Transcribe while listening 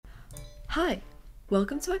Hi,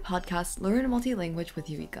 welcome to my podcast, Learn Multi-Language with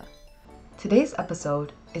Eureka. Today's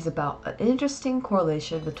episode is about an interesting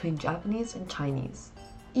correlation between Japanese and Chinese.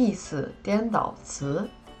 意思颠倒词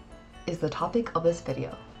is the topic of this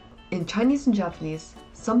video. In Chinese and Japanese,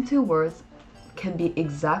 some two words can be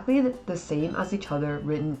exactly the same as each other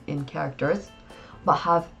written in characters, but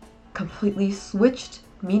have completely switched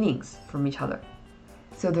meanings from each other.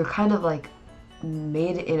 So they're kind of like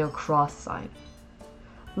made in a cross sign.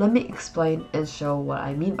 Let me explain and show what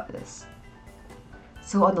I mean by this.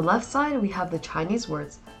 So on the left side, we have the Chinese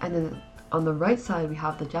words, and then on the right side, we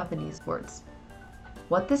have the Japanese words.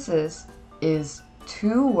 What this is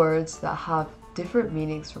two words that have different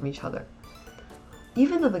meanings from each other.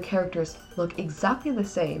 Even though the characters look exactly the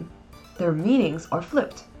same, their meanings are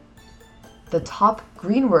flipped. The top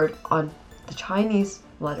green word on the Chinese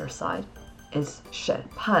letter side is 审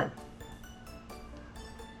判.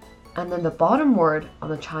 And then the bottom word on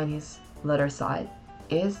the Chinese letter side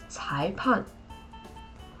is 裁判.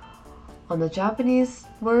 On the Japanese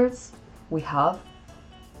words, we have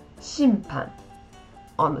審判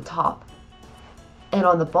on the top. And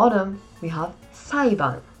on the bottom, we have 裁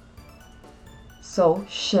判. So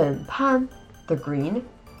审判, the green,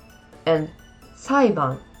 and 裁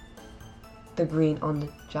判, the green on the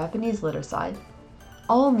Japanese letter side,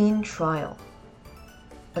 all mean trial.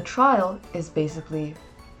 A trial is basically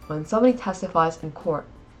when somebody testifies in court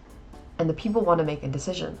and the people want to make a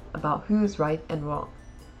decision about who's right and wrong.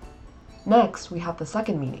 Next, we have the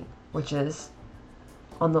second meaning, which is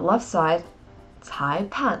on the left side, 裁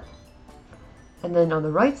判, and then on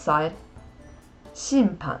the right side,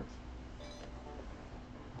 审判.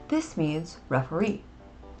 This means referee.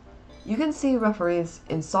 You can see referees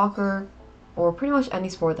in soccer or pretty much any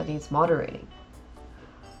sport that needs moderating.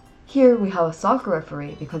 Here we have a soccer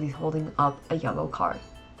referee because he's holding up a yellow card.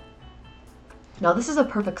 Now this is a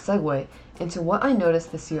perfect segue into what I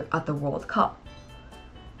noticed this year at the World Cup.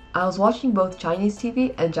 I was watching both Chinese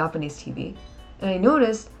TV and Japanese TV, and I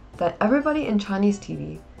noticed that everybody in Chinese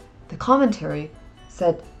TV, the commentary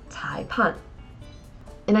said 裁判.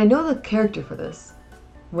 And I know the character for this,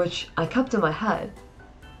 which I kept in my head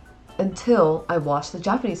until I watched the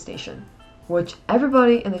Japanese station, which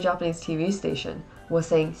everybody in the Japanese TV station was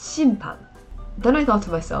saying 審判. Then I thought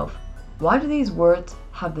to myself, why do these words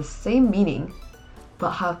have the same meaning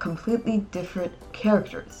but have completely different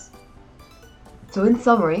characters? So in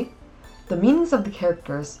summary, the meanings of the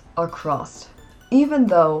characters are crossed, even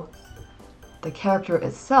though the character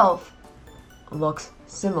itself looks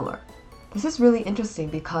similar. This is really interesting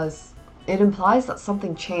because it implies that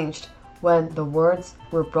something changed when the words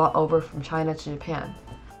were brought over from China to Japan.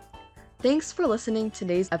 Thanks for listening to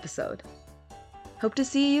today's episode. Hope to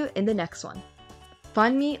see you in the next one.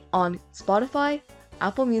 Find me on Spotify,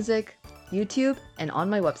 Apple Music, YouTube, and on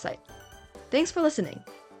my website. Thanks for listening.